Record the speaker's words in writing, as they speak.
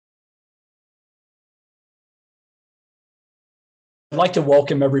I'd like to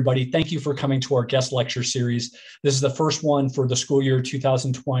welcome everybody. Thank you for coming to our guest lecture series. This is the first one for the school year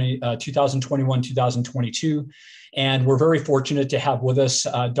 2021-2022. And we're very fortunate to have with us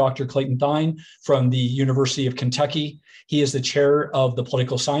Dr. Clayton Thyne from the University of Kentucky. He is the chair of the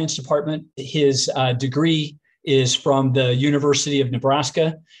political science department. His degree is from the University of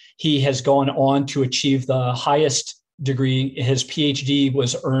Nebraska. He has gone on to achieve the highest degree. His Ph.D.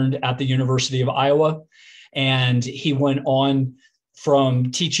 was earned at the University of Iowa. And he went on from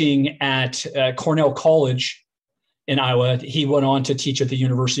teaching at Cornell College in Iowa. He went on to teach at the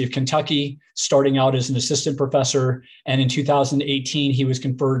University of Kentucky, starting out as an assistant professor. And in 2018, he was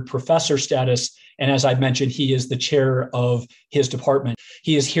conferred professor status. And as I mentioned, he is the chair of his department.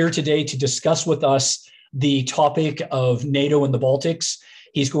 He is here today to discuss with us the topic of NATO and the Baltics.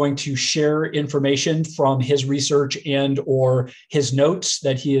 He's going to share information from his research and or his notes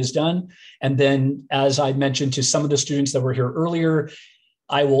that he has done. And then, as I mentioned to some of the students that were here earlier,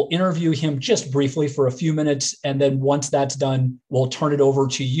 I will interview him just briefly for a few minutes. And then once that's done, we'll turn it over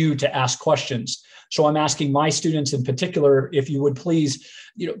to you to ask questions. So I'm asking my students in particular, if you would please,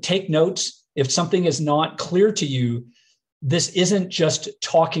 take notes. If something is not clear to you, this isn't just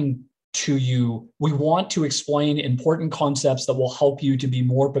talking to you. We want to explain important concepts that will help you to be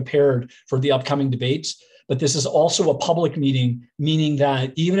more prepared for the upcoming debates. But this is also a public meeting, meaning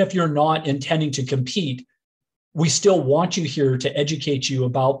that even if you're not intending to compete, we still want you here to educate you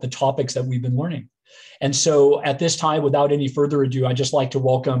about the topics that we've been learning. And so at this time, without any further ado, I'd just like to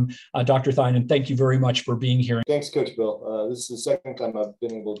welcome Dr. Thyne, and thank you very much for being here. Thanks, Coach Bill. This is the second time I've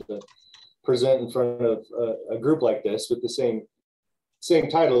been able to present in front of a group like this with the same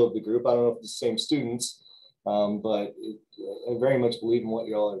title of the group. I don't know if it's the same students, but I very much believe in what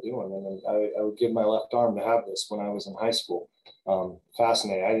you all are doing. And I would give my left arm to have this when I was in high school.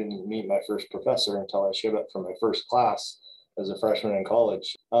 Fascinating. I didn't meet my first professor until I showed up for my first class as a freshman in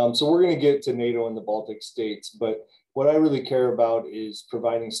college. So we're going to get to NATO and the Baltic states, but what I really care about is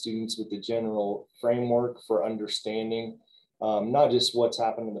providing students with the general framework for understanding not just what's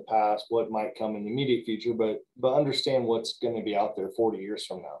happened in the past, what might come in the immediate future, but understand what's going to be out there 40 years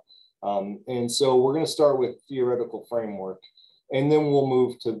from now. And so we're going to start with theoretical framework, and then we'll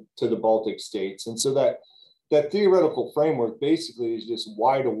move to the Baltic states. And so that theoretical framework basically is just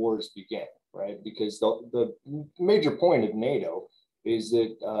why do wars begin, right? Because the major point of NATO is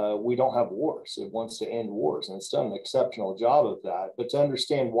that we don't have wars. It wants to end wars, and it's done an exceptional job of that. But to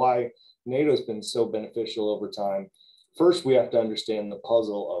understand why NATO has been so beneficial over time, first, we have to understand the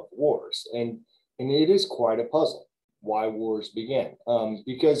puzzle of wars. And it is quite a puzzle, why wars begin.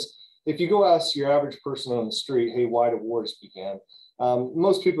 Because if you go ask your average person on the street, hey, why do wars begin?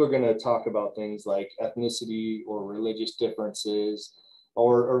 Most people are going to talk about things like ethnicity or religious differences,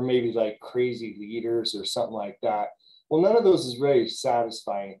 or maybe like crazy leaders or something like that. Well, none of those is very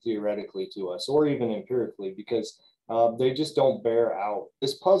satisfying theoretically to us, or even empirically, because they just don't bear out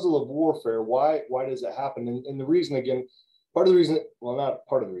this puzzle of warfare. Why does it happen? And the reason, again, part of the reason, well, not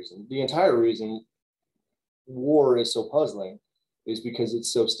part of the reason, the entire reason war is so puzzling is because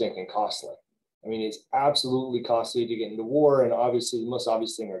it's so stinking costly. I mean, it's absolutely costly to get into war, and obviously the most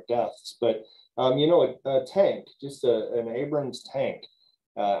obvious thing are deaths. But a tank, just an Abrams tank,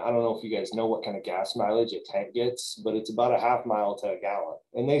 I don't know if you guys know what kind of gas mileage a tank gets, but it's about a half mile to a gallon,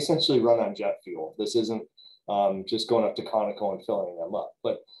 and they essentially run on jet fuel. This isn't just going up to Conoco and filling them up.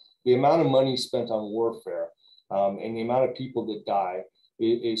 But the amount of money spent on warfare and the amount of people that die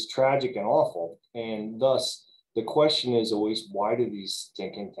is tragic and awful. And thus, the question is always, why do these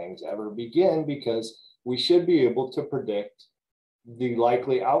stinking things ever begin? Because we should be able to predict the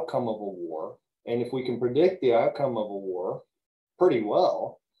likely outcome of a war. And if we can predict the outcome of a war pretty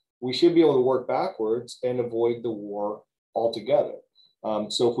well, we should be able to work backwards and avoid the war altogether.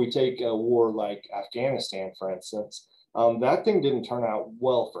 So if we take a war like Afghanistan, for instance, that thing didn't turn out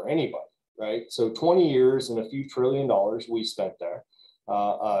well for anybody, right? So 20 years and a few $1 trillion we spent there.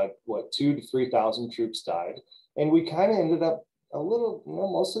 2,000 to 3,000 troops died. And we kind of ended up a little,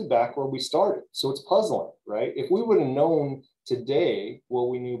 mostly back where we started. So it's puzzling, right? If we would have known today what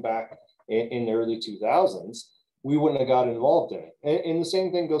we knew back in the early 2000s, we wouldn't have got involved in it. And the same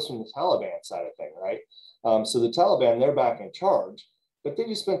thing goes from the Taliban side of thing, right? So the Taliban, they're back in charge, but they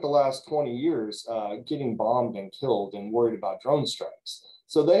just spent the last 20 years getting bombed and killed and worried about drone strikes.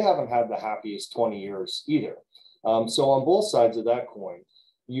 So they haven't had the happiest 20 years either. So on both sides of that coin,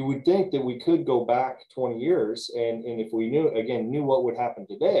 you would think that we could go back 20 years, and if we knew what would happen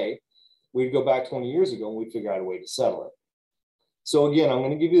today, we'd go back 20 years ago and we'd figure out a way to settle it. So again, I'm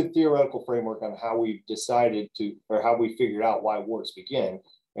going to give you the theoretical framework on how we decided to, or how we figured out why wars begin,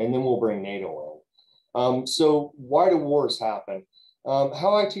 and then we'll bring NATO in. So why do wars happen?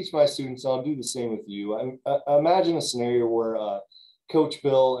 How I teach my students, I'll do the same with you. Imagine a scenario where Coach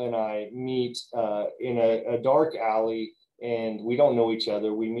Bill and I meet in a dark alley and we don't know each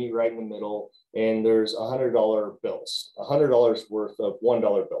other. We meet right in the middle and there's $100 bills, $100 worth of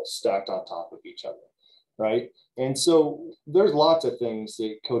 $1 bills stacked on top of each other, right? And so there's lots of things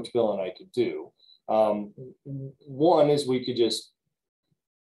that Coach Bill and I could do. One is we could just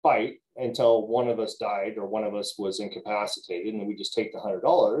fight until one of us died or one of us was incapacitated, and then we just take the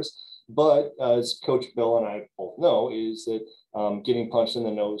 $100. But as Coach Bill and I both know, is that getting punched in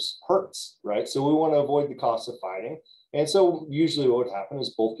the nose hurts, right? So we want to avoid the cost of fighting. And so usually what would happen is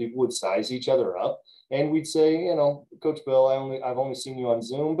both people would size each other up and we'd say, you know, Coach Bill, I've only seen you on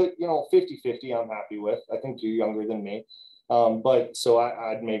Zoom, but you know, 50-50 I'm happy with. I think you're younger than me. But so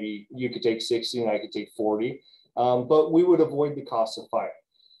I'd maybe, you could take 60 and I could take 40, but we would avoid the cost of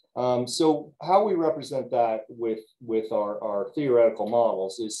fighting. So how we represent that with our theoretical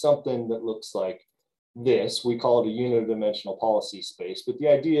models is something that looks like this. We call it a unidimensional policy space, but the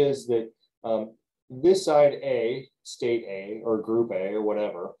idea is that this side A, state A or group A or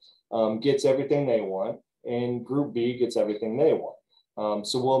whatever, gets everything they want, and group B gets everything they want.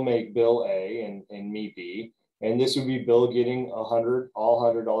 So we'll make Bill A and me B, and this would be Bill getting all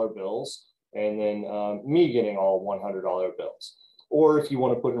 $100 bills, and then me getting all $100 bills. Or if you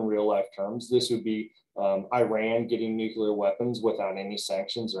want to put in real life terms, this would be Iran getting nuclear weapons without any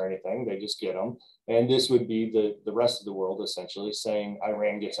sanctions or anything. They just get them. And this would be the rest of the world essentially saying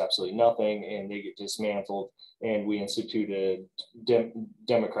Iran gets absolutely nothing and they get dismantled and we institute a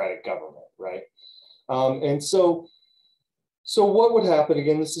democratic government, right? And so what would happen,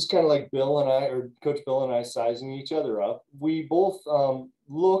 again, this is kind of like Bill and I, or Coach Bill and I sizing each other up. We both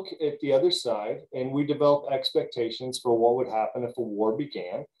look at the other side and we develop expectations for what would happen if a war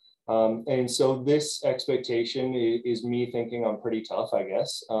began. And so this expectation is me thinking I'm pretty tough, I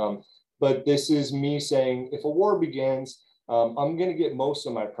guess. But this is me saying, if a war begins, I'm going to get most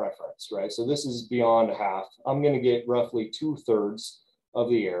of my preference, right? So this is beyond half. I'm going to get roughly 2/3 of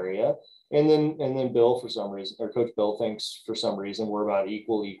the area. And then Bill, for some reason, or Coach Bill thinks for some reason we're about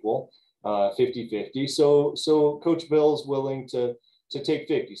equal, 50-50. So Coach Bill's willing to take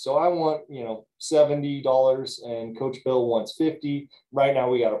 50. So I want, you know, $70 and Coach Bill wants 50. Right now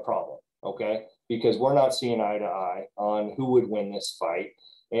we got a problem, okay? Because we're not seeing eye to eye on who would win this fight,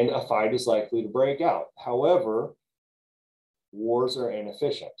 and a fight is likely to break out. However, wars are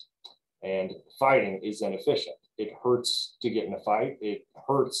inefficient and fighting is inefficient. It hurts to get in a fight. It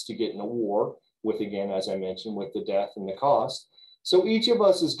hurts to get in a war with, again, as I mentioned, with the death and the cost. So each of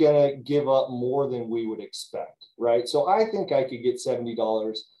us is going to give up more than we would expect, right? So I think I could get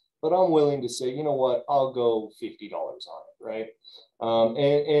 $70, but I'm willing to say, you know what, I'll go $50 on it, right?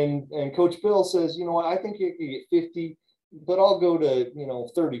 And Coach Bill says, you know what, I think you could get 50, but I'll go to, you know,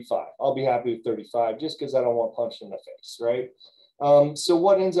 35. I'll be happy with 35 just because I don't want punched in the face, right? So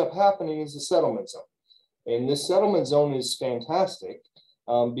what ends up happening is the settlement zone. And this settlement zone is fantastic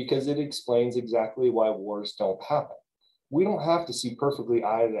because it explains exactly why wars don't happen. We don't have to see perfectly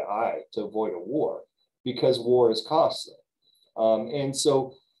eye to eye to avoid a war because war is costly. And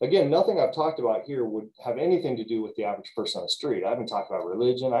so, again, nothing I've talked about here would have anything to do with the average person on the street. I haven't talked about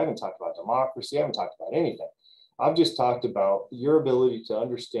religion. I haven't talked about democracy. I haven't talked about anything. I've just talked about your ability to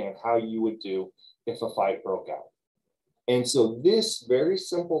understand how you would do if a fight broke out. And so this very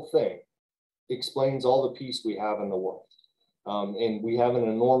simple thing explains all the peace we have in the world. And we have an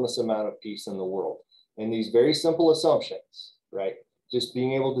enormous amount of peace in the world. And these very simple assumptions, right? Just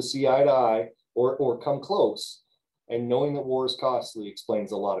being able to see eye to eye or come close and knowing that war is costly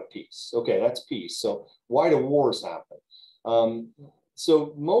explains a lot of peace. Okay, that's peace. So why do wars happen?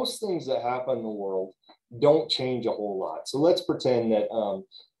 So most things that happen in the world don't change a whole lot. So let's pretend that,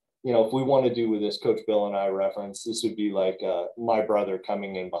 you know, if we want to do with this Coach Bill and I reference, this would be like my brother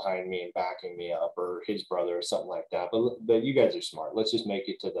coming in behind me and backing me up, or his brother or something like that. But you guys are smart. Let's just make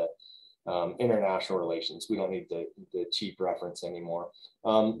it to the international relations. We don't need the cheap reference anymore.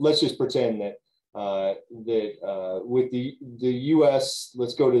 Let's just pretend that with the U.S.,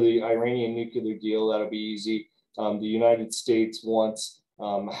 let's go to the Iranian nuclear deal. That'll be easy. The United States wants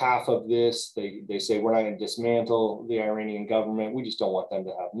half of this. They say we're not going to dismantle the Iranian government. We just don't want them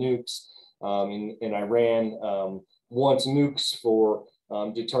to have nukes. And Iran wants nukes for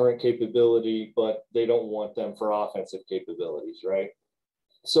deterrent capability, but they don't want them for offensive capabilities, right?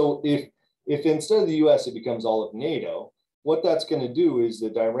 So if instead of the U.S. it becomes all of NATO, what that's going to do is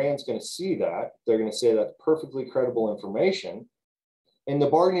that Iran's going to see that. They're going to say that's perfectly credible information, and the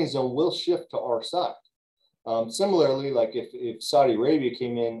bargaining zone will shift to our side. Similarly, like if Saudi Arabia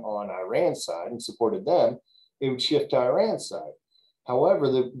came in on Iran's side and supported them, it would shift to Iran's side.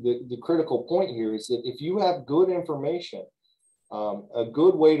 However, the critical point here is that if you have good information, a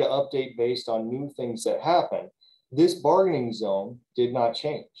good way to update based on new things that happen, this bargaining zone did not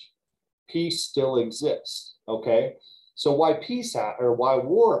change. Peace still exists, okay? So why why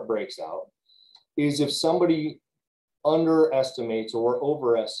war breaks out is if somebody underestimates or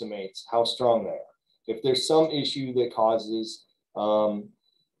overestimates how strong they are. If there's some issue that causes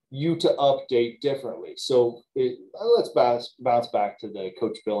you to update differently. So let's bounce back to the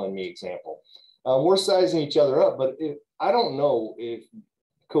Coach Bill and me example. We're sizing each other up, but I don't know if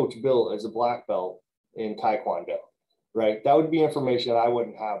Coach Bill is a black belt in Taekwondo, right? That would be information I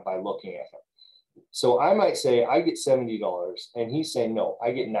wouldn't have by looking at him. So I might say I get $70 and he's saying, no,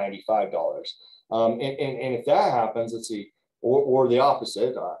 I get $95. And if that happens, let's see, or the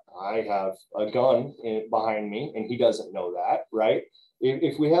opposite, I have a gun behind me and he doesn't know that, right?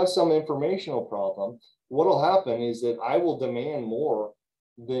 If we have some informational problem, what'll happen is that I will demand more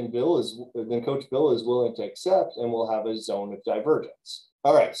than Coach Bill is willing to accept, and we'll have a zone of divergence.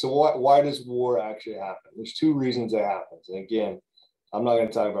 All right, so why does war actually happen? There's two reasons it happens. And again, I'm not going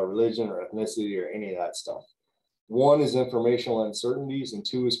to talk about religion or ethnicity or any of that stuff. One is informational uncertainties, and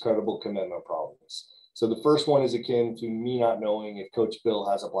two is credible commitment problems. So the first one is akin to me not knowing if Coach Bill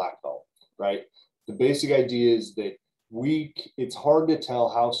has a black belt, right? The basic idea is that it's hard to tell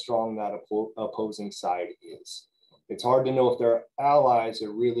how strong that opposing side is. It's hard to know if their allies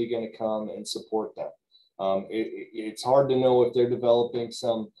are really going to come and support them. It's hard to know if they're developing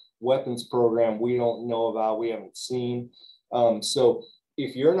some weapons program we don't know about, we haven't seen. So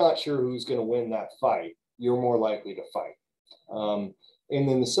if you're not sure who's going to win that fight, you're more likely to fight. And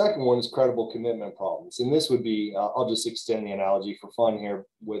then the second one is credible commitment problems. And this would be, I'll just extend the analogy for fun here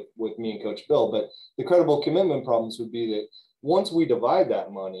with me and Coach Bill, but the credible commitment problems would be that once we divide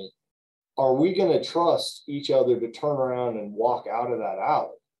that money, are we going to trust each other to turn around and walk out of that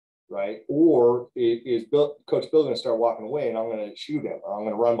alley, right? Or is Coach Bill going to start walking away and I'm going to shoot him, or I'm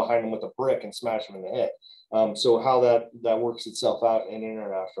going to run behind him with a brick and smash him in the head? So how that works itself out in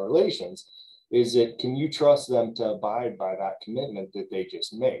international relations is that, can you trust them to abide by that commitment that they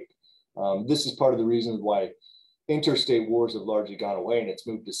just made? This is part of the reason why interstate wars have largely gone away and it's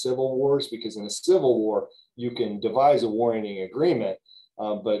moved to civil wars, because in a civil war, you can devise a war-ending agreement,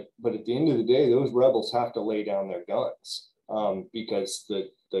 but at the end of the day, those rebels have to lay down their guns because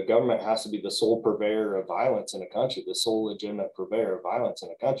the government has to be the sole purveyor of violence in a country, the sole legitimate purveyor of violence in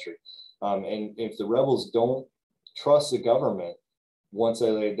a country. And if the rebels don't trust the government, once they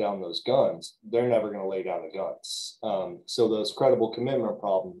lay down those guns, they're never going to lay down the guns. So those credible commitment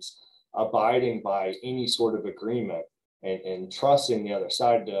problems, abiding by any sort of agreement and trusting the other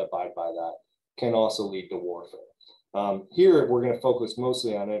side to abide by that, can also lead to warfare. Here, we're going to focus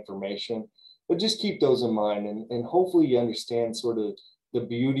mostly on information, but just keep those in mind, and hopefully you understand sort of the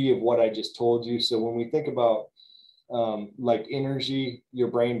beauty of what I just told you. So when we think about like energy, your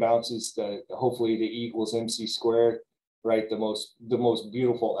brain bounces to hopefully to E equals MC squared, right? The most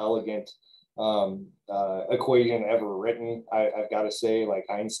beautiful, elegant equation ever written. I've got to say, like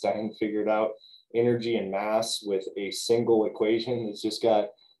Einstein figured out energy and mass with a single equation. It's just got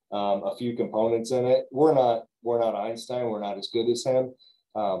a few components in it. We're not Einstein. We're not as good as him,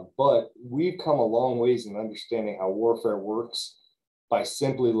 but we've come a long ways in understanding how warfare works by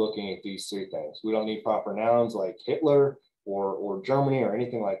simply looking at these three things. We don't need proper nouns like Hitler or Germany or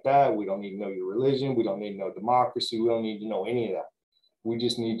anything like that. We don't need to know your religion. We don't need to know democracy. We don't need to know any of that. We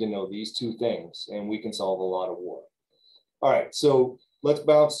just need to know these two things, and we can solve a lot of war. All right, so let's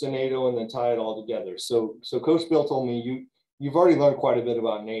bounce to NATO and then tie it all together. So Coach Bill told me you've already learned quite a bit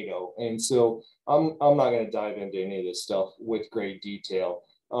about NATO, and so I'm not going to dive into any of this stuff with great detail,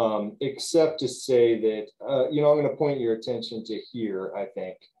 except to say that I'm going to point your attention to here, I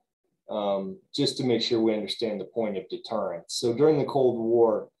think, just to make sure we understand the point of deterrence. So during the Cold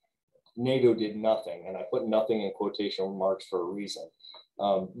War, NATO did nothing, and I put nothing in quotation marks for a reason.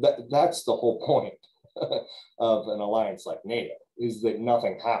 That's the whole point of an alliance like NATO, is that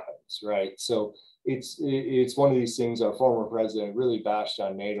nothing happens, right? So it's one of these things. Our former president really bashed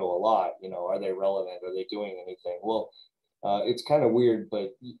on NATO a lot. Are they relevant? Are they doing anything? Well, it's kind of weird,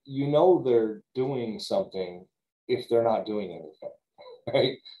 but they're doing something if they're not doing anything,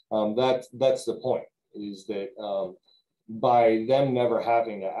 right? That's the point, is that by them never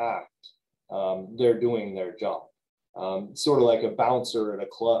having to act, they're doing their job. Sort of like a bouncer at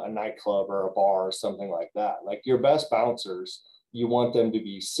a nightclub or a bar or something like that. Like your best bouncers, you want them to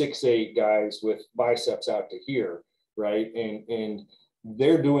be 6'8" guys with biceps out to here, right? And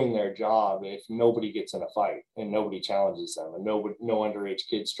they're doing their job if nobody gets in a fight and nobody challenges them and no underage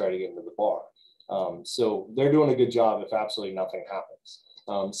kids try to get into the bar. So they're doing a good job if absolutely nothing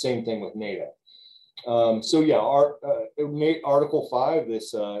happens. Same thing with NATO. So yeah, our Article 5,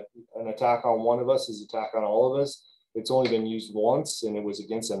 this an attack on one of us is attack on all of us. It's only been used once, and it was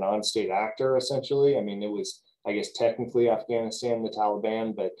against a non-state actor, essentially. I mean, it was, I guess, technically Afghanistan, the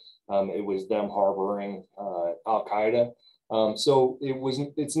Taliban, but it was them harboring Al-Qaeda. So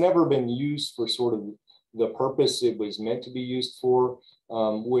it's never been used for sort of the purpose it was meant to be used for,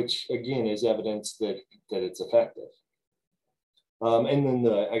 which again is evidence that it's effective. And then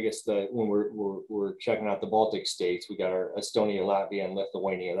when we're checking out the Baltic states, we got our Estonia, Latvia, and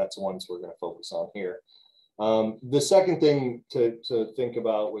Lithuania. That's the ones we're going to focus on here. The second thing to think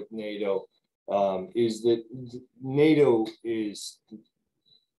about with NATO is that NATO is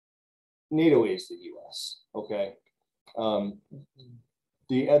the U.S. Okay,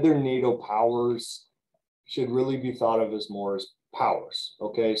 the other NATO powers should really be thought of as more as powers.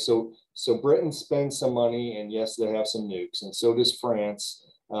 Okay, so Britain spends some money, and yes, they have some nukes, and so does France.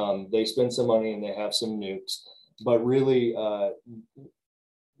 They spend some money and they have some nukes, but really,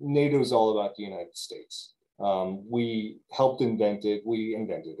 NATO is all about the United States. We helped invent it. We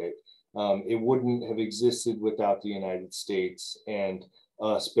invented it. It wouldn't have existed without the United States and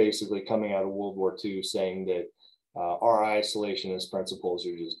us basically coming out of World War II saying that our isolationist principles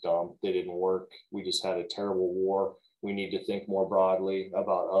are just dumb. They didn't work. We just had a terrible war. We need to think more broadly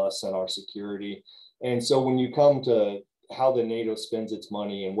about us and our security. And so when you come to how the NATO spends its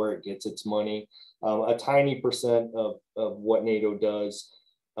money and where it gets its money, a tiny percent of what NATO does,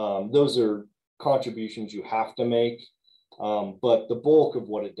 those are contributions you have to make. But the bulk of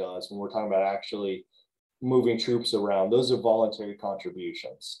what it does, when we're talking about actually moving troops around, those are voluntary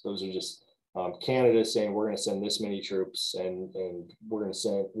contributions. Those are just Canada saying we're going to send this many troops and we're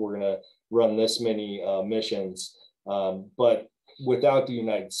going to run this many missions. But without the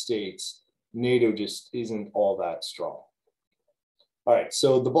United States, NATO just isn't all that strong. All right,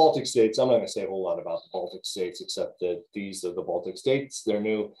 so the Baltic states, I'm not going to say a whole lot about the Baltic states, except that these are the Baltic states. They're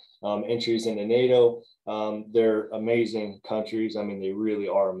new entries into NATO. They're amazing countries. I mean, they really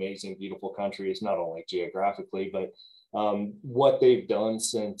are amazing, beautiful countries, not only geographically, but what they've done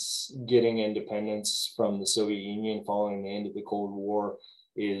since getting independence from the Soviet Union following the end of the Cold War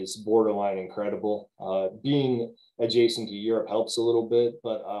is borderline incredible. Being adjacent to Europe helps a little bit,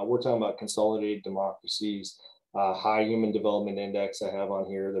 but we're talking about consolidated democracies. High Human Development Index I have on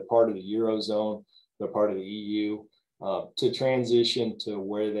here. They're part of the Eurozone. They're part of the EU. To transition to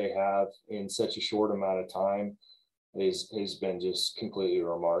where they have in such a short amount of time has been just completely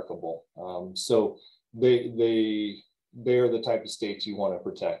remarkable. So they're the type of states you want to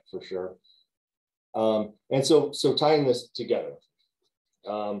protect for sure. And so tying this together.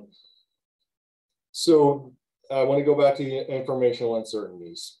 So I want to go back to the informational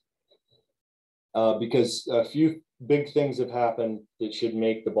uncertainties. Because a few big things have happened that should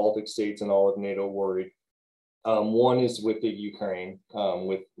make the Baltic states and all of NATO worried. One is with the Ukraine,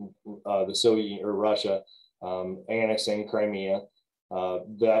 with the Soviet or Russia annexing Crimea.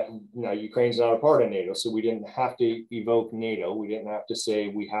 That now Ukraine's not a part of NATO, so we didn't have to evoke NATO. We didn't have to say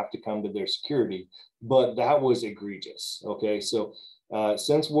we have to come to their security, but that was egregious. Okay, so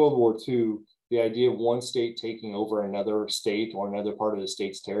since World War II, the idea of one state taking over another state or another part of the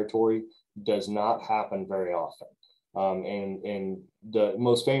state's territory does not happen very often. And the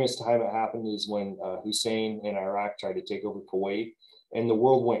most famous time it happened is when Hussein in Iraq tried to take over Kuwait, and the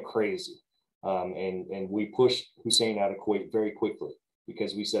world went crazy. And we pushed Hussein out of Kuwait very quickly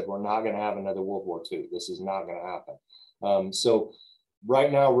because we said, we're not going to have another World War II. This is not going to happen. So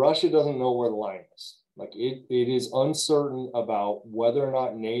right now, Russia doesn't know where the line is. Like it is uncertain about whether or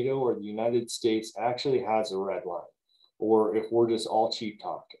not NATO or the United States actually has a red line, or if we're just all cheap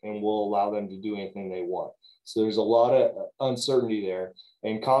talk and we'll allow them to do anything they want. So there's a lot of uncertainty there.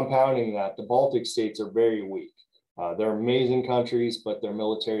 And compounding that, the Baltic states are very weak. They're amazing countries, but their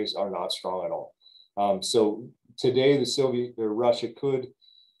militaries are not strong at all. So today, Russia could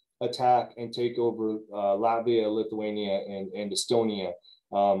attack and take over Latvia, Lithuania, and Estonia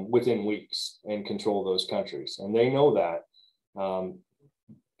within weeks and control those countries. And they know that,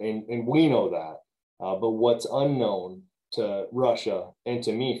 and we know that. But what's unknown to Russia and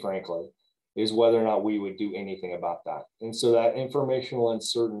to me, frankly, is whether or not we would do anything about that. And so that informational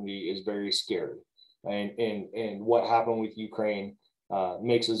uncertainty is very scary. And what happened with Ukraine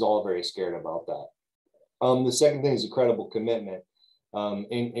makes us all very scared about that. The second thing is a credible commitment.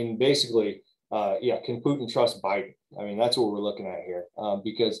 And basically, can Putin trust Biden? I mean, that's what we're looking at here,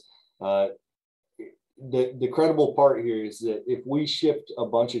 because the credible part here is that if we shipped a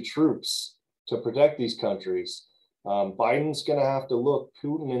bunch of troops to protect these countries, Biden's going to have to look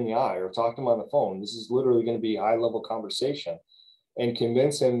Putin in the eye or talk to him on the phone. This is literally going to be a high-level conversation, and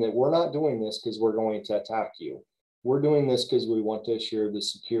convince him that we're not doing this because we're going to attack you. We're doing this because we want to assure the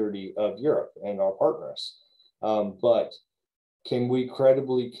security of Europe and our partners. But can we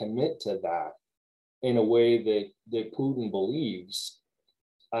credibly commit to that in a way that Putin believes?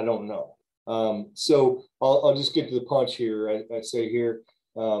 I don't know. So I'll just get to the punch here. I say here,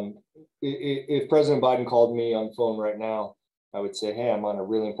 if President Biden called me on the phone right now, I would say, hey, I'm on a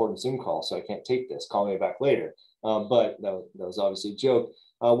really important Zoom call, so I can't take this. Call me back later. But that was obviously a joke.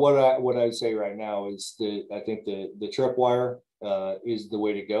 What I would say right now is that I think the tripwire is the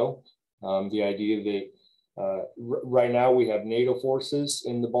way to go. The idea that right now we have NATO forces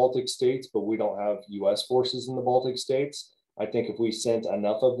in the Baltic states, but we don't have U.S. forces in the Baltic states. I think if we sent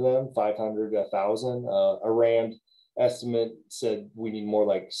enough of them, 500 to 1,000, a RAND estimate said we need more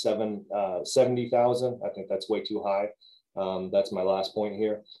like 70,000. I think that's way too high. That's my last point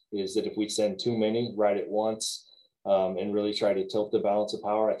here, is that if we send too many right at once and really try to tilt the balance of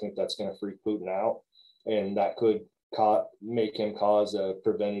power, I think that's going to freak Putin out. And that could make him cause a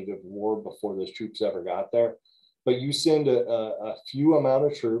preventative war before those troops ever got there. But you send a few amount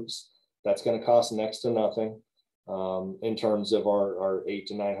of troops, that's going to cost next to nothing. In terms of our $800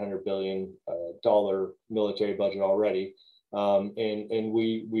 to $900 billion military budget already. And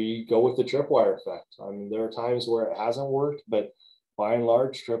we go with the tripwire effect. I mean, there are times where it hasn't worked, but by and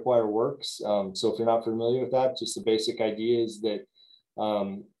large, tripwire works. So if you're not familiar with that, just the basic idea is that,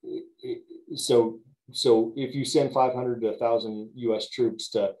 so if you send 500 to 1,000 US troops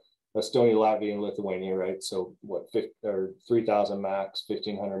to Estonia, Latvia, and Lithuania, right? So what, 3,000 max,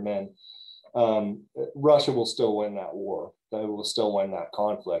 1,500 men. Russia will still win that war. They will still win that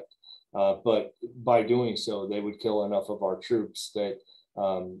conflict. But by doing so, they would kill enough of our troops that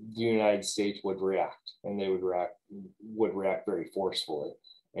the United States would react, and they would react very forcefully.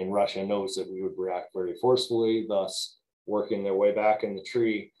 And Russia knows that we would react very forcefully, thus working their way back in the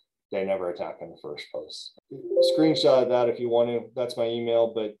tree. They never attack in the first place. Screenshot of that if you want to. That's my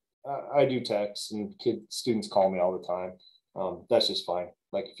email, but I do text, and students call me all the time. That's just fine.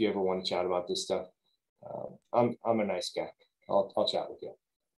 Like if you ever want to chat about this stuff, I'm a nice guy. I'll chat with you.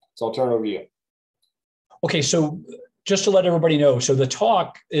 So I'll turn it over to you. Okay, so just to let everybody know, so the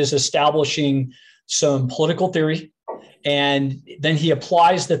talk is establishing some political theory, and then he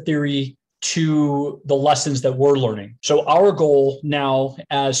applies the theory to the lessons that we're learning. So our goal now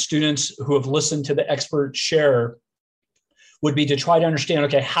as students who have listened to the expert share would be to try to understand,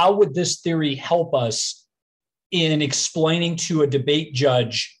 okay, how would this theory help us in explaining to a debate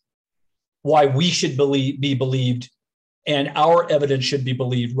judge why we should be believed and our evidence should be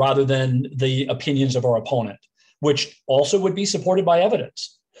believed rather than the opinions of our opponent, which also would be supported by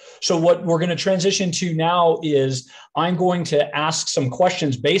evidence. So what we're going to transition to now is I'm going to ask some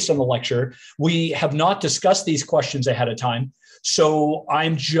questions based on the lecture. We have not discussed these questions ahead of time. So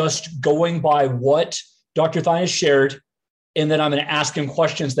I'm just going by what Dr. Thyne has shared, and then I'm going to ask him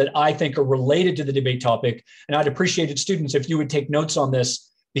questions that I think are related to the debate topic. And I'd appreciate it, students, if you would take notes on this,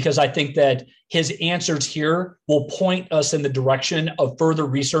 because I think that his answers here will point us in the direction of further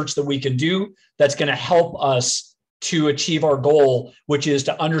research that we can do that's going to help us to achieve our goal, which is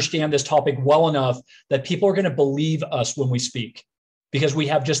to understand this topic well enough that people are going to believe us when we speak, because we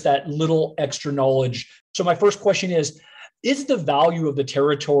have just that little extra knowledge. So my first question is the value of the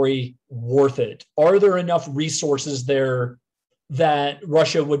territory worth it? Are there enough resources there that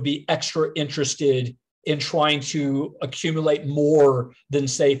Russia would be extra interested in trying to accumulate more than,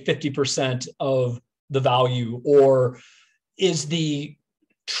 say, 50% of the value? Or is the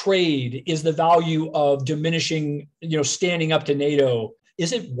trade, is the value of diminishing, standing up to NATO,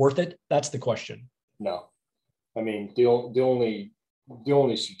 is it worth it? That's the question. No. I mean, the only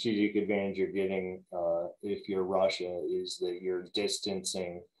strategic advantage you're getting if you're Russia is that you're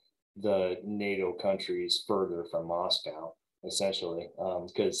distancing the NATO countries further from Moscow, essentially.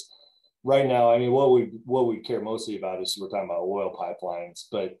 Because right now, I mean, what we care mostly about is we're talking about oil pipelines,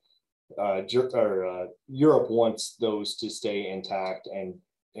 but Europe wants those to stay intact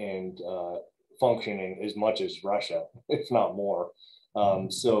and functioning as much as Russia, if not more.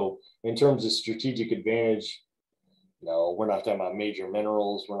 So in terms of strategic advantage, no, we're not talking about major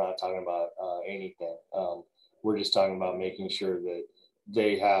minerals. We're not talking about anything. We're just talking about making sure that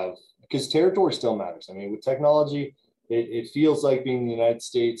they have, because territory still matters. I mean, with technology, it feels like being the United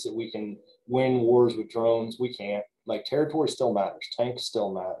States that we can win wars with drones. We can't. Like, territory still matters. Tanks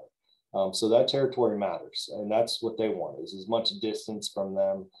still matter. So that territory matters, and that's what they want, is as much distance from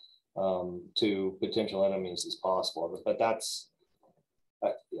them to potential enemies as possible. But that's,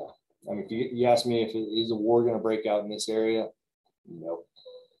 yeah, I mean, if you ask me if is a war going to break out in this area, no.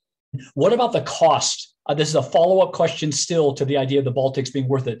 What about the cost? This is a follow-up question still to the idea of the Baltics being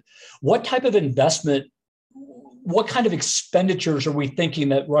worth it. What type of investment, what kind of expenditures are we thinking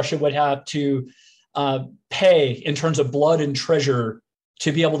that Russia would have to pay in terms of blood and treasure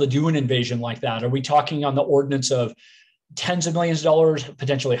to be able to do an invasion like that? Are we talking on the ordinance of tens of millions of dollars,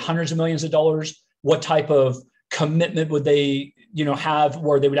 potentially hundreds of millions of dollars? What type of commitment would they, have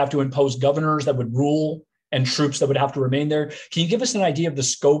where they would have to impose governors that would rule and troops that would have to remain there? Can you give us an idea of the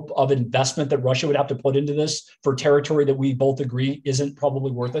scope of investment that Russia would have to put into this for territory that we both agree isn't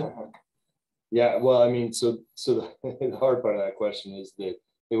probably worth it? Yeah, well, I mean, so the hard part of that question is that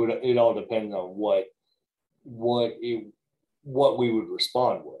it all depends on what we would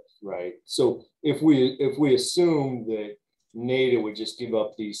respond with, right? So if we assume that NATO would just give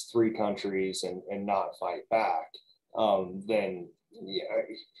up these 3 countries and not fight back, then yeah,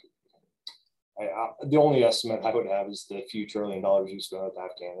 the only estimate I would have is the few $1 trillion we spent with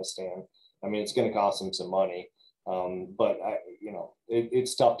Afghanistan. I mean, it's going to cost them some money, but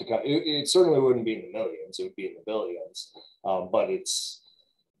it's tough to cut. It certainly wouldn't be in the millions; it would be in the billions. But it's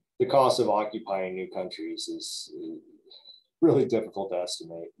the cost of occupying new countries is really difficult to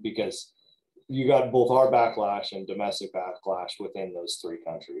estimate because you got both our backlash and domestic backlash within those 3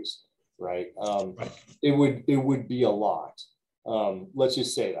 countries, right? It would be a lot. Let's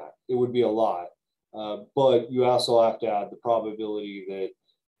just say that it would be a lot, but you also have to add the probability that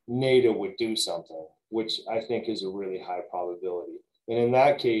NATO would do something, which I think is a really high probability. And in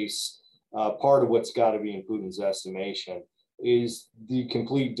that case, part of what's got to be in Putin's estimation is the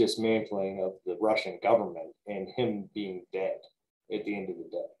complete dismantling of the Russian government and him being dead at the end of the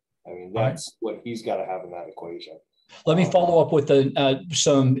day. I mean, that's what he's got to have in that equation. Let me follow up with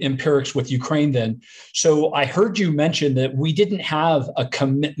some empirics with Ukraine then. So I heard you mention that we didn't have a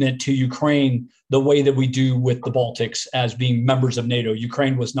commitment to Ukraine the way that we do with the Baltics as being members of NATO.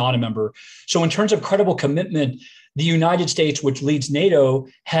 Ukraine was not a member. So in terms of credible commitment, the United States, which leads NATO,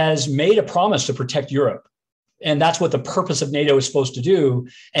 has made a promise to protect Europe. And that's what the purpose of NATO is supposed to do.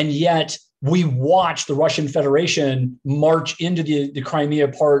 And yet we watched the Russian Federation march into the Crimea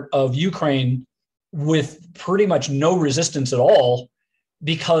part of Ukraine with pretty much no resistance at all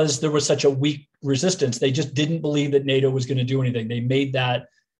because there was such a weak resistance. They just didn't believe that NATO was going to do anything. They made that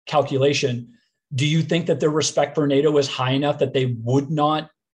calculation. Do you think that their respect for NATO is high enough that they would not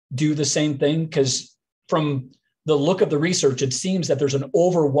do the same thing? Because from the look of the research, it seems that there's an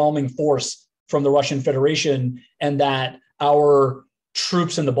overwhelming force from the Russian Federation and that our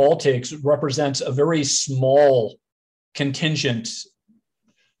troops in the Baltics represents a very small contingent.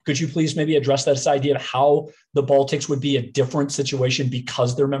 Could you please maybe address this idea of how the Baltics would be a different situation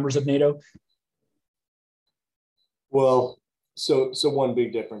because they're members of NATO? Well, so one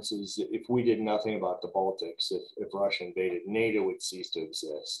big difference is if we did nothing about the Baltics, if Russia invaded, NATO would cease to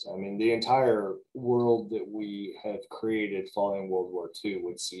exist. I mean, the entire world that we have created following World War II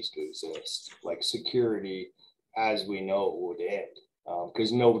would cease to exist. Like security as we know it would end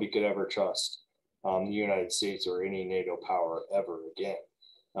because nobody could ever trust the United States or any NATO power ever again.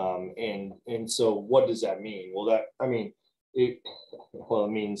 And so what does that mean? Well, it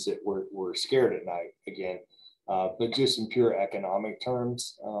means that we're scared at night again. But just in pure economic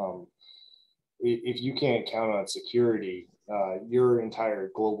terms, if you can't count on security, your entire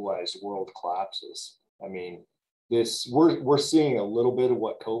globalized world collapses. I mean, we're seeing a little bit of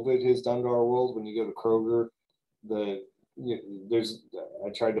what COVID has done to our world. When you go to Kroger, I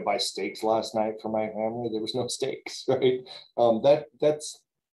tried to buy steaks last night for my family. There was no steaks, right? That's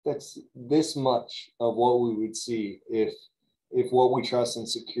this much of what we would see if what we trust in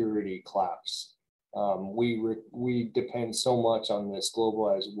security collapsed. We depend so much on this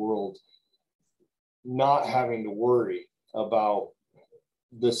globalized world not having to worry about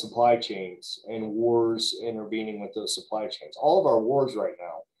the supply chains and wars intervening with those supply chains. All of our wars right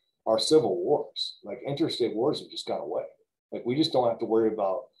now are civil wars. Like interstate wars have just gone away. Like we just don't have to worry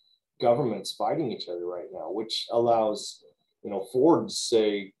about governments fighting each other right now, which allows Ford to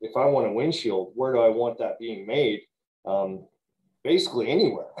say, if I want a windshield, where do I want that being made? Basically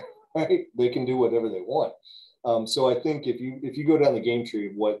anywhere. Right? They can do whatever they want. So I think if you go down the game tree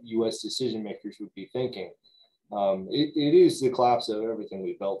of what U.S. decision makers would be thinking, it is the collapse of everything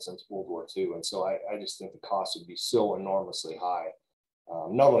we built since World War II. And so I just think the cost would be so enormously high.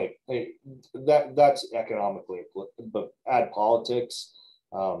 Not only that's economically, but add politics.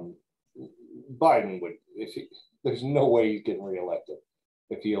 Biden would, there's no way he's getting reelected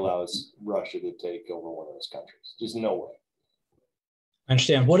if he allows Russia to take over one of those countries. Just no way. I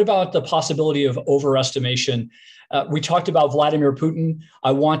understand. What about the possibility of overestimation? We talked about Vladimir Putin.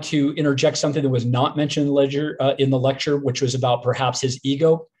 I want to interject something that was not mentioned in the lecture, which was about perhaps his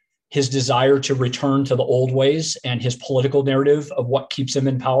ego, his desire to return to the old ways, and his political narrative of what keeps him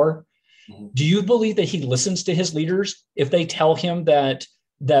in power. Mm-hmm. Do you believe that he listens to his leaders if they tell him that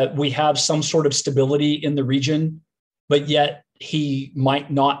we have some sort of stability in the region, but yet he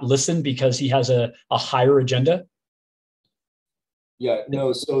might not listen because he has a higher agenda? Yeah,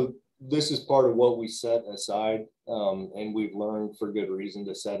 no, so this is part of what we set aside, and we've learned for good reason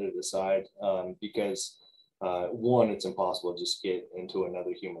to set it aside, because one, it's impossible to just get into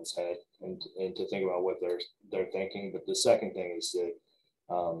another human's head and to think about what they're thinking. But the second thing is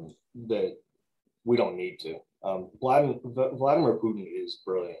that we don't need to. Vladimir Putin is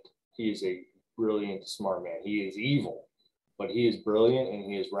brilliant. He is a brilliant, smart man. He is evil, but he is brilliant and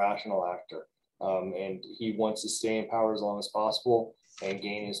he is a rational actor. And he wants to stay in power as long as possible and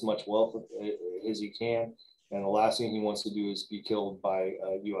gain as much wealth as he can. And the last thing he wants to do is be killed by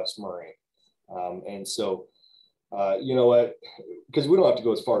a U.S. Marine. And so, you know what, because we don't have to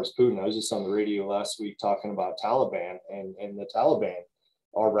go as far as Putin. I was just on the radio last week talking about Taliban, and the Taliban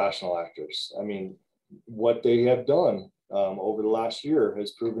are rational actors. I mean, what they have done over the last year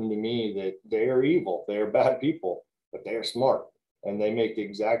has proven to me that they are evil. They are bad people, but they are smart. And they make the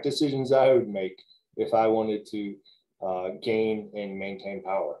exact decisions I would make if I wanted to gain and maintain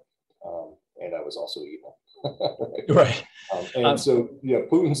power. And I was also evil. Right. So, yeah,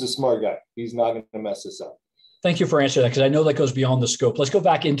 Putin's a smart guy. He's not going to mess this up. Thank you for answering that, because I know that goes beyond the scope. Let's go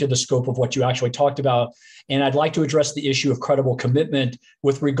back into the scope of what you actually talked about. And I'd like to address the issue of credible commitment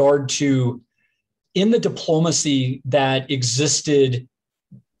with regard to, in the diplomacy that existed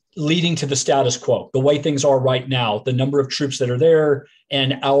leading to the status quo, the way things are right now, the number of troops that are there,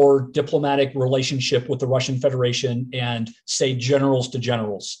 and our diplomatic relationship with the Russian Federation and, say, generals to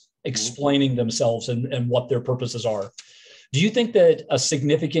generals, explaining themselves and what their purposes are. Do you think that a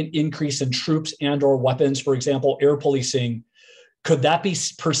significant increase in troops and or weapons, for example, air policing, could that be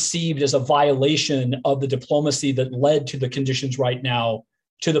perceived as a violation of the diplomacy that led to the conditions right now,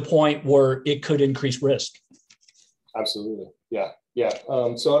 to the point where it could increase risk? Absolutely. Yeah. Yeah.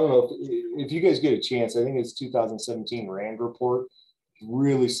 So I don't know if you guys get a chance. I think it's 2017 RAND report,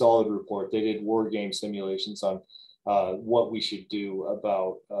 really solid report. They did war game simulations on what we should do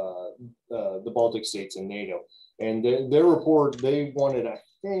about the Baltic states and NATO. And their report, they wanted, I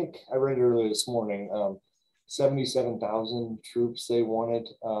think, I read it earlier this morning, 77,000 troops they wanted.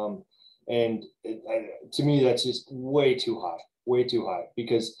 And to me, that's just way too high,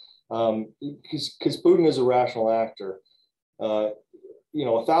 because Putin is a rational actor.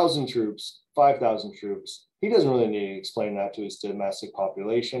 1,000 troops, 5,000 troops, he doesn't really need to explain that to his domestic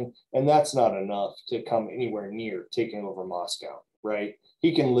population. And that's not enough to come anywhere near taking over Moscow, right?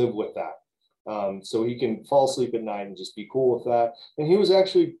 He can live with that. So he can fall asleep at night and just be cool with that. And he was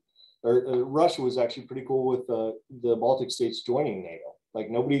actually, Russia was actually pretty cool with the Baltic states joining NATO. Like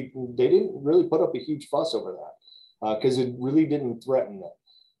they didn't really put up a huge fuss over that because it really didn't threaten them.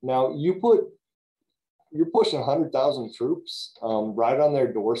 Now you're pushing 100,000 troops right on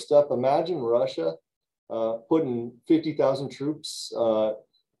their doorstep. Imagine Russia putting 50,000 troops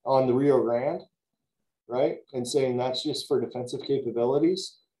on the Rio Grande, right? And saying that's just for defensive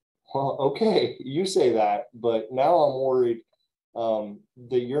capabilities. Well, okay, you say that, but now I'm worried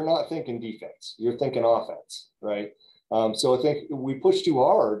that you're not thinking defense, you're thinking offense, right? So I think we push too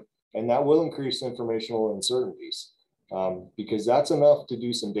hard, and that will increase informational uncertainties because that's enough to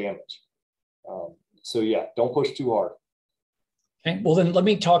do some damage. So yeah, don't push too hard. Okay, well then let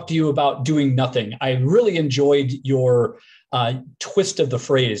me talk to you about doing nothing. I really enjoyed your twist of the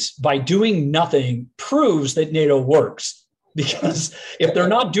phrase. By doing nothing proves that NATO works. Because if they're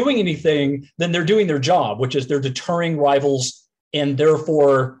not doing anything, then they're doing their job, which is they're deterring rivals, and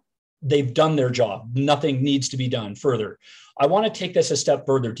therefore they've done their job. Nothing needs to be done further. I want to take this a step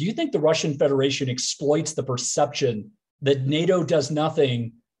further. Do you think the Russian Federation exploits the perception that NATO does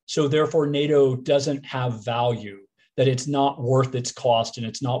nothing, so therefore NATO doesn't have value, that it's not worth its cost and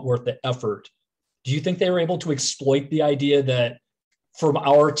it's not worth the effort? Do you think they were able to exploit the idea that from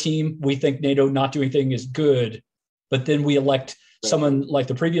our team, we think NATO not doing anything is good, but then we elect someone like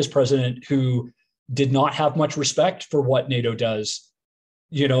the previous president who did not have much respect for what NATO does,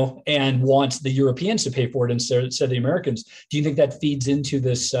 and wants the Europeans to pay for it instead of the Americans? Do you think that feeds into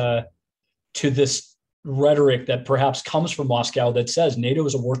this rhetoric that perhaps comes from Moscow that says NATO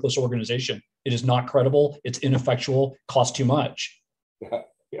is a worthless organization? It is not credible. It's ineffectual, costs too much.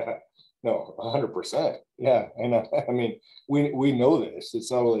 Yeah. No, 100%. Yeah. And I mean, we know this.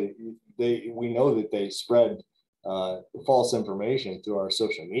 It's not only we know that they spread false information through our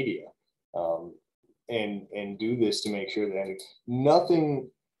social media, and do this to make sure that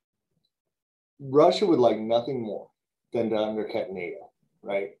Russia would like nothing more than to undercut NATO,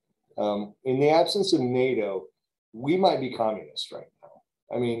 right? In the absence of NATO, we might be communist right now.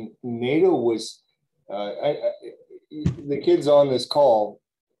 I mean, NATO was, the kids on this call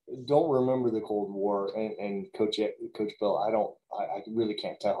don't remember the Cold War, and Coach Bill, I really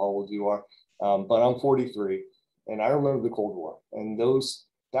can't tell how old you are, but I'm 43, and I remember the Cold War, and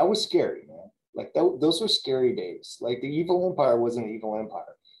that was scary, man. Like those were scary days. Like the evil empire wasn't an evil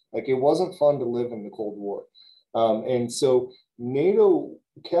empire. Like it wasn't fun to live in the Cold War, and so NATO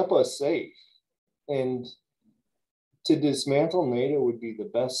kept us safe, and to dismantle NATO would be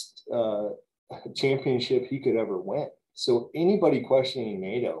the best championship he could ever win. So anybody questioning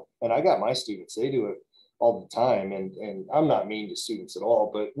NATO, and I got my students, they do it all the time, and I'm not mean to students at all,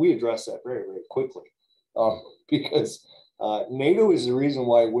 but we address that very, very quickly, because NATO is the reason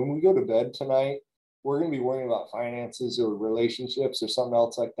why when we go to bed tonight, we're going to be worrying about finances or relationships or something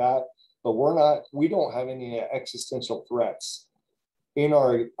else like that, but we don't have any existential threats in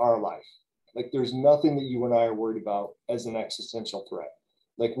our life. Like there's nothing that you and I are worried about as an existential threat.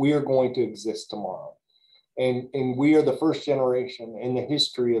 Like we are going to exist tomorrow. And we are the first generation in the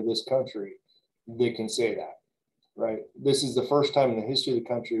history of this country that can say that, right? This is the first time in the history of the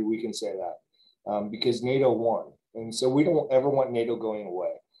country we can say that, because NATO won. And so we don't ever want NATO going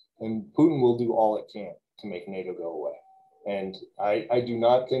away. And Putin will do all it can to make NATO go away. And I do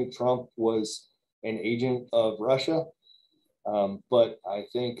not think Trump was an agent of Russia. But I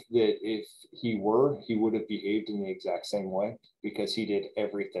think that if he were, he would have behaved in the exact same way, because he did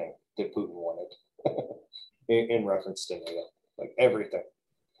everything that Putin wanted in reference to NATO, like everything.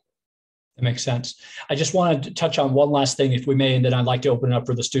 That makes sense. I just wanted to touch on one last thing, if we may, and then I'd like to open it up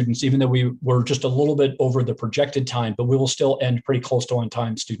for the students, even though we were just a little bit over the projected time, but we will still end pretty close to on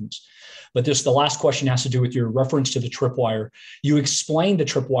time, students. But the last question has to do with your reference to the tripwire. You explained the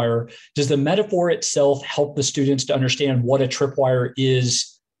tripwire. Does the metaphor itself help the students to understand what a tripwire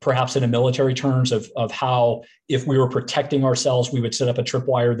is, perhaps in a military terms, of how, if we were protecting ourselves, we would set up a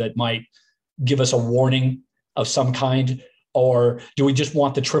tripwire that might give us a warning of some kind? Or do we just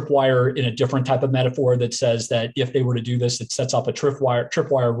want the tripwire in a different type of metaphor that says that if they were to do this, it sets up a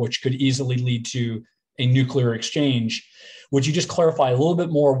tripwire, which could easily lead to a nuclear exchange? Would you just clarify a little bit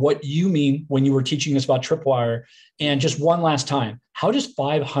more what you mean when you were teaching us about tripwire? And just one last time, how does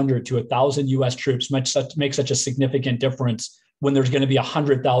 500 to 1,000 U.S. troops make such a significant difference when there's going to be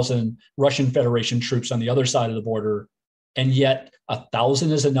 100,000 Russian Federation troops on the other side of the border, and yet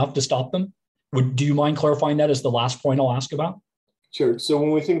 1,000 is enough to stop them? Do you mind clarifying that as the last point I'll ask about? Sure. So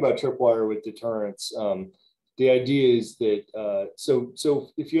when we think about tripwire with deterrence, the idea is that,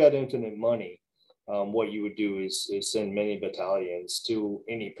 so if you had infinite money, what you would do is send many battalions to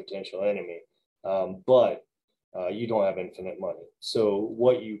any potential enemy, but you don't have infinite money. So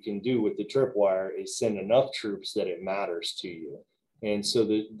what you can do with the tripwire is send enough troops that it matters to you. And so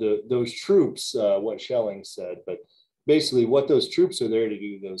those troops, what Schelling said, but basically what those troops are there to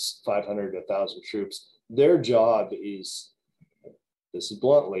do, those 500 to 1,000 troops, their job is, this is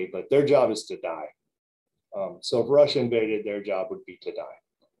bluntly, but their job is to die. So if Russia invaded, their job would be to die.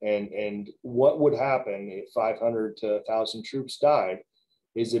 And what would happen if 500 to 1,000 troops died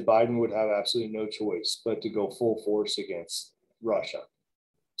is that Biden would have absolutely no choice but to go full force against Russia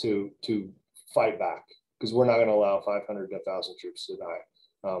to fight back, because we're not going to allow 500 to 1,000 troops to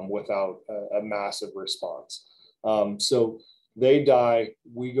die without a massive response. So they die,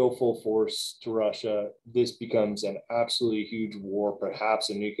 we go full force to Russia. This becomes an absolutely huge war,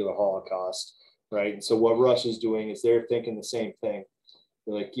 perhaps a nuclear holocaust, right? And so what Russia's doing is they're thinking the same thing.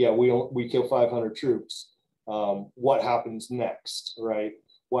 They're like, yeah, we kill 500 troops. What happens next, right?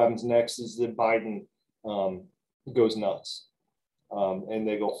 What happens next is that Biden goes nuts, and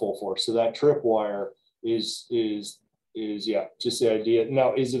they go full force. So that tripwire is yeah, just the idea.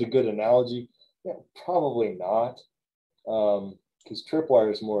 Now, is it a good analogy? Yeah, probably not, because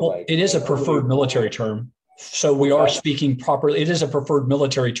tripwire is more like, it is a preferred military term. So we are speaking properly. It is a preferred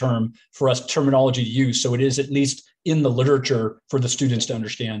military term for us, terminology to use. So it is at least in the literature for the students to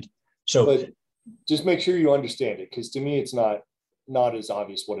understand. So, but just make sure you understand it, because to me, it's not as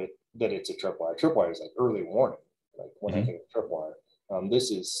obvious that it's a tripwire. Tripwire is like early warning. Like when I think of tripwire,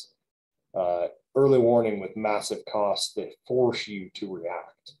 this is early warning with massive costs that force you to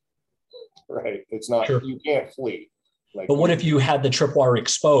react. Right. It's not, sure. You can't flee. But what if you had the tripwire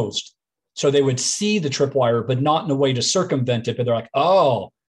exposed? So they would see the tripwire, but not in a way to circumvent it. But they're like,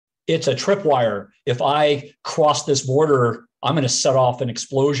 oh, it's a tripwire. If I cross this border, I'm going to set off an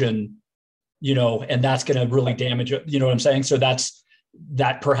explosion and that's going to really damage it. You know what I'm saying? So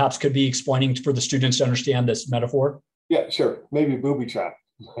that perhaps could be explaining for the students to understand this metaphor. Yeah, sure. Maybe booby trap.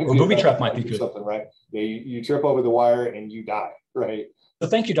 Or booby trap might be good. Something, right? Yeah, you trip over the wire and you die, right? So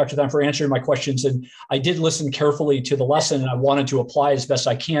thank you, Dr. Thyne, for answering my questions. And I did listen carefully to the lesson, and I wanted to apply as best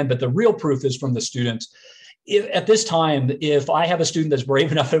I can. But the real proof is from the students. At this time, if I have a student that's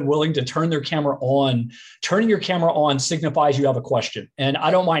brave enough and willing to turn their camera on, turning your camera on signifies you have a question. And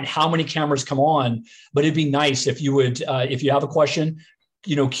I don't mind how many cameras come on, but it'd be nice if you would, if you have a question,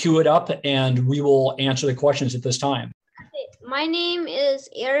 queue it up and we will answer the questions at this time. My name is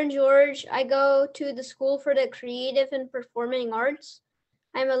Aaron George. I go to the School for the Creative and Performing Arts.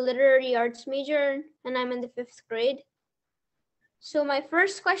 I'm a literary arts major and I'm in the 5th grade. So my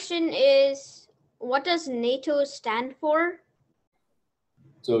first question is, what does NATO stand for?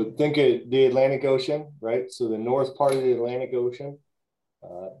 So think of the Atlantic Ocean, right? So the north part of the Atlantic Ocean,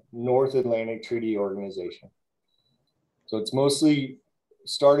 North Atlantic Treaty Organization. So it's mostly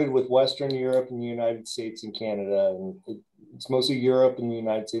started with Western Europe and the United States and Canada, and it's mostly Europe and the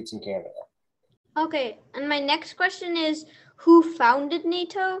United States and Canada. Okay, and my next question is, who founded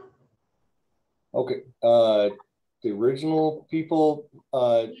NATO? Okay, the original people,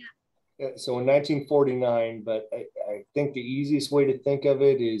 so in 1949, but I think the easiest way to think of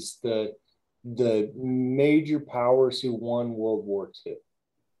it is the major powers who won World War II.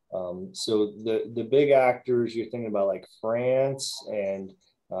 So the big actors you're thinking about, like France and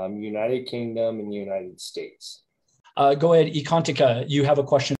United Kingdom and the United States. Go ahead, Ikantika, you have a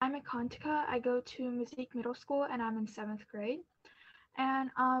question. I'm Ikantika. I go to Musique Middle School and I'm in 7th grade. And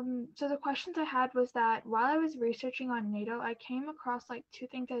so the questions I had was that while I was researching on NATO, I came across like 2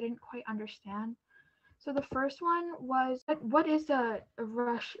 things I didn't quite understand. So the first one was, what is a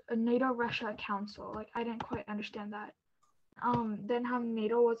NATO-Russia Council? Like, I didn't quite understand that. Then how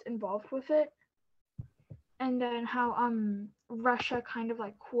NATO was involved with it, and then how Russia kind of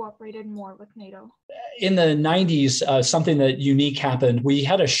like cooperated more with NATO. In the 90s, something that unique happened. We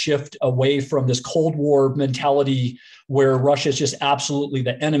had a shift away from this Cold War mentality where Russia is just absolutely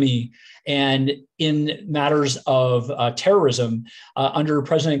the enemy. And in matters of terrorism, under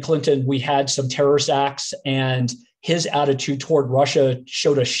President Clinton, we had some terrorist acts, and his attitude toward Russia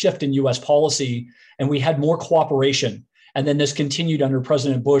showed a shift in U.S. policy, and we had more cooperation. And then this continued under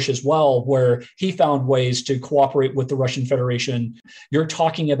President Bush as well, where he found ways to cooperate with the Russian Federation. You're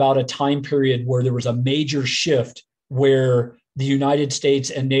talking about a time period where there was a major shift where the United States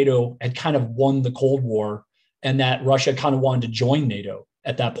and NATO had kind of won the Cold War, and that Russia kind of wanted to join NATO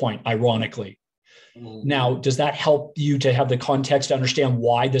at that point, ironically. Mm-hmm. Now, does that help you to have the context to understand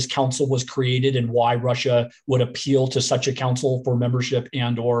why this council was created and why Russia would appeal to such a council for membership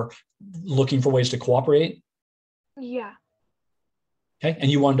and or looking for ways to cooperate? Yeah. Okay,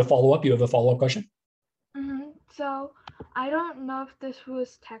 and you wanted to follow up? You have a follow-up question? Mm-hmm. So I don't know if this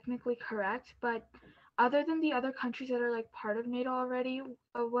was technically correct, but other than the other countries that are like part of NATO already,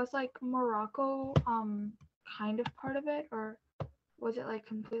 was like Morocco kind of part of it, or was it like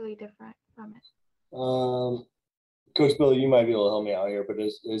completely different from it? Coach Bill, you might be able to help me out here, but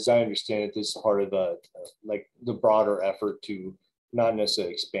as I understand it, this is part of the broader effort to not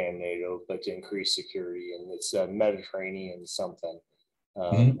necessarily expand NATO, but to increase security, and it's Mediterranean something.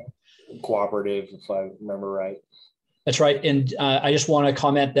 Cooperative, if I remember right. That's right. And I just want to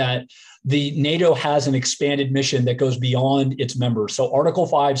comment that the NATO has an expanded mission that goes beyond its members. So Article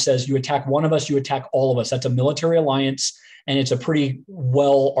 5 says you attack one of us, you attack all of us. That's a military alliance, and it's a pretty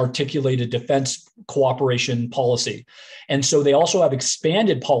well articulated defense cooperation policy. And so they also have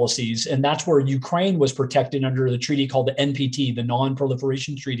expanded policies, and that's where Ukraine was protected under the treaty called the NPT, the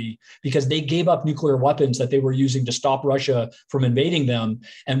Non-Proliferation Treaty, because they gave up nuclear weapons that they were using to stop Russia from invading them.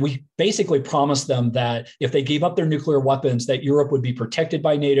 And we basically promised them that if they gave up their nuclear weapons, that Europe would be protected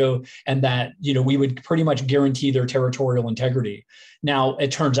by NATO, and that, we would pretty much guarantee their territorial integrity. Now,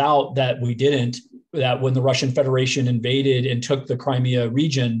 it turns out that we didn't, that when the Russian Federation invaded and took the Crimea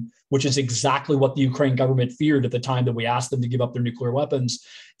region, which is exactly what the Ukraine government feared at the time that we asked them to give up their nuclear weapons,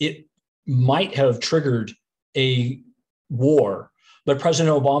 it might have triggered a war. But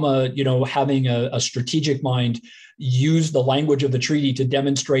President Obama, having a strategic mind, used the language of the treaty to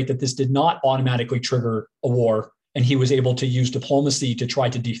demonstrate that this did not automatically trigger a war. And he was able to use diplomacy to try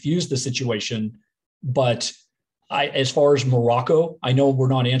to defuse the situation. But as far as Morocco, I know we're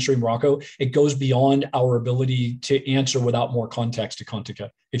not answering Morocco. It goes beyond our ability to answer without more context to Kontika.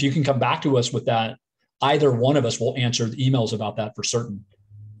 If you can come back to us with that, either one of us will answer the emails about that for certain.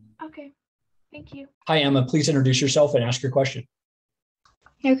 Okay, thank you. Hi, Emma. Please introduce yourself and ask your question.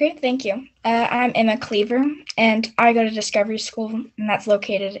 Okay, thank you. I'm Emma Cleaver, and I go to Discovery School, and that's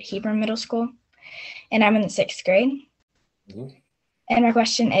located at Hebron Middle School, and I'm in the 6th grade. Mm-hmm. And my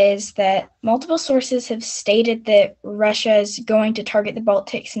question is that multiple sources have stated that Russia is going to target the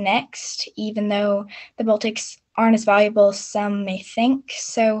Baltics next, even though the Baltics aren't as valuable as some may think.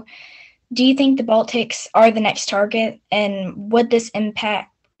 So do you think the Baltics are the next target, and would this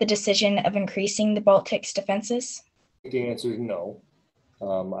impact the decision of increasing the Baltics' defenses? The answer is no.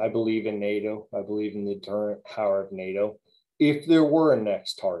 I believe in NATO. I believe in the deterrent power of NATO. If there were a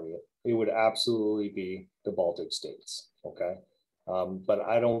next target, it would absolutely be the Baltic states, okay? But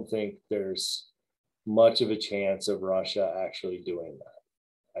I don't think there's much of a chance of Russia actually doing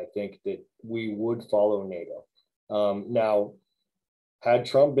that. I think that we would follow NATO. Now, had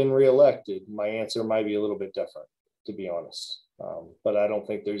Trump been reelected, my answer might be a little bit different, to be honest. But I don't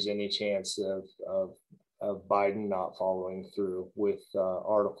think there's any chance of Biden not following through with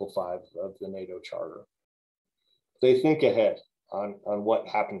Article 5 of the NATO Charter. They think ahead on what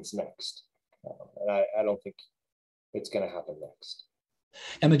happens next. And I don't think it's going to happen next.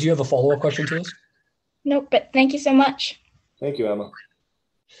 Emma, do you have a follow-up question to this? Nope, but thank you so much. Thank you, Emma.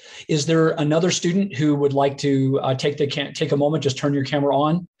 Is there another student who would like to take a moment, just turn your camera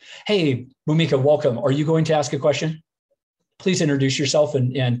on? Hey, Mumika, welcome. Are you going to ask a question? Please introduce yourself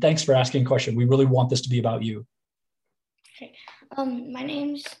and thanks for asking a question. We really want this to be about you. Okay. My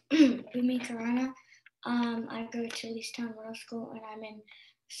name's Mumika Rana. I go to Leestown Middle School and I'm in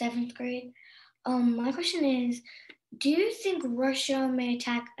 7th grade. My question is, do you think Russia may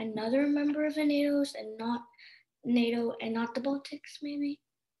attack another member of the NATO's and not NATO and not the Baltics, maybe?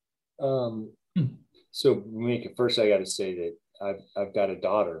 So Mumika, first I got to say that I've got a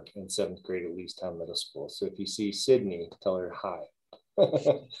daughter in 7th grade at Leestown Middle School. So if you see Sydney, tell her hi.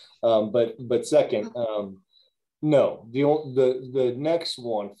 But second, no, the next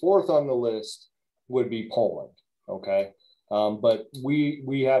one, 4th on the list would be Poland. Okay. But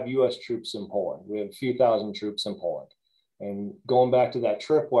we have U.S. troops in Poland. We have a few thousand troops in Poland. And going back to that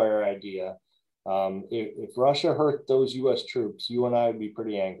tripwire idea, if Russia hurt those U.S. troops, you and I would be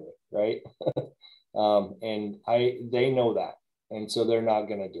pretty angry, right? And they know that. And so they're not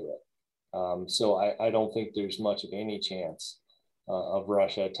going to do it. So I don't think there's much of any chance of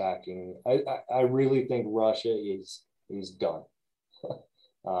Russia attacking. I really think Russia is done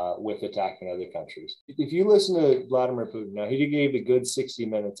with attacking other countries. If you listen to Vladimir Putin, now he gave a good 60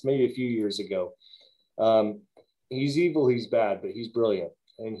 minutes, maybe a few years ago. He's evil, he's bad, but he's brilliant.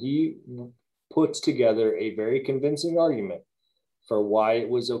 And he puts together a very convincing argument for why it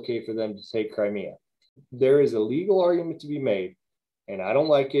was okay for them to take Crimea. There is a legal argument to be made, and I don't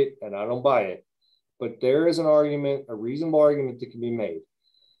like it and I don't buy it, but there is an argument, a reasonable argument that can be made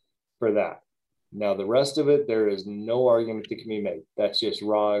for that. Now, the rest of it, there is no argument that can be made. That's just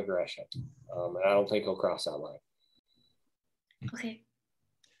raw aggression. And I don't think he'll cross that line. Okay.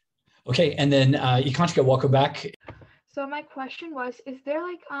 Okay, and then Ikanchika, welcome back. So my question was, is there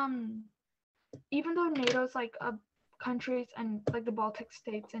like, even though NATO's like countries and like the Baltic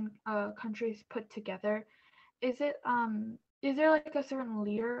states and countries put together, is there like a certain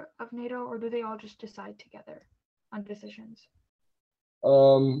leader of NATO, or do they all just decide together on decisions?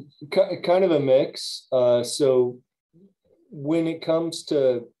 Kind of a mix. So when it comes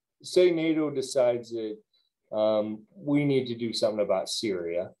to, say NATO decides that we need to do something about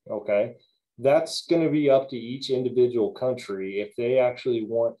Syria, okay? That's going to be up to each individual country if they actually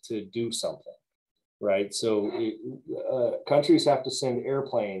want to do something, right? So countries have to send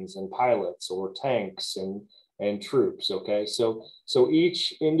airplanes and pilots or tanks and troops, okay? So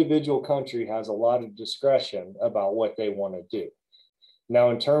each individual country has a lot of discretion about what they want to do.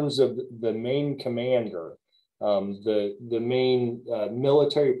 Now, in terms of the main commander, the main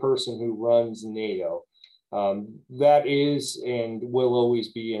military person who runs NATO, that is and will always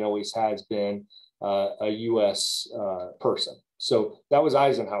be and always has been a U.S. person. So that was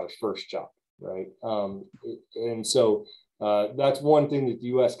Eisenhower's first job, right? And so that's one thing that the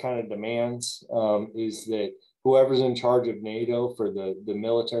U.S. kind of demands, is that whoever's in charge of NATO for the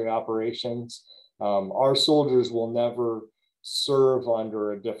military operations, our soldiers will never serve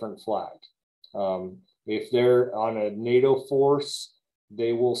under a different flag. If they're on a NATO force,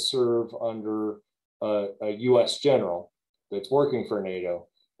 they will serve under a U.S. general that's working for NATO,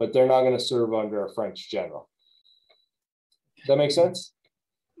 but they're not going to serve under a French general. Does that make sense?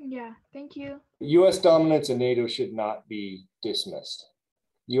 Yeah, thank you. U.S. dominance in NATO should not be dismissed.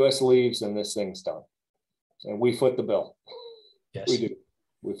 U.S. leaves and this thing's done. And we foot the bill. Yes. We do.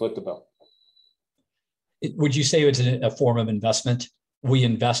 We foot the bill. Would you say it's a form of investment? We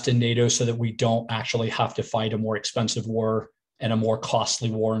invest in NATO so that we don't actually have to fight a more expensive war and a more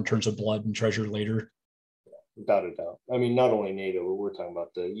costly war in terms of blood and treasure later. Without a doubt. I mean, not only NATO, but we're talking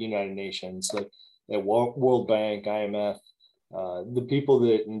about the United Nations, like the World Bank, IMF. The people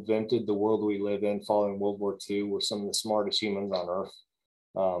that invented the world we live in following World War II were some of the smartest humans on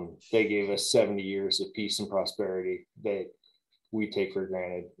earth. They gave us 70 years of peace and prosperity that we take for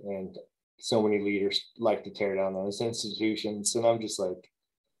granted. And so many leaders like to tear down those institutions. And I'm just like,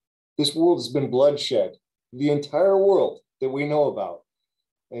 this world has been bloodshed, the entire world that we know about,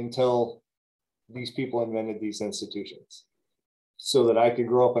 until these people invented these institutions, so that I could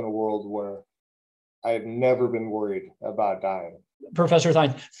grow up in a world where I have never been worried about dying. Professor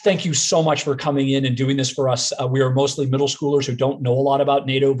Thyne, thank you so much for coming in and doing this for us. We are mostly middle schoolers who don't know a lot about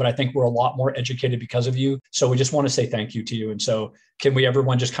NATO, but I think we're a lot more educated because of you. So we just want to say thank you to you. And so can we,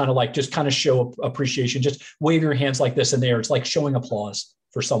 everyone, just kind of show appreciation, just wave your hands like this in the air. It's like showing applause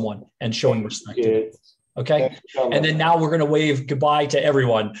for someone and showing respect. Okay. And then now we're going to wave goodbye to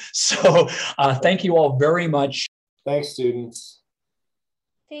everyone. So thank you all very much. Thanks, students.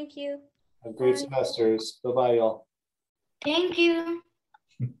 Thank you. Have great semesters. Bye-bye, y'all. Thank you.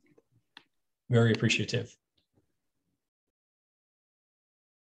 Very appreciative.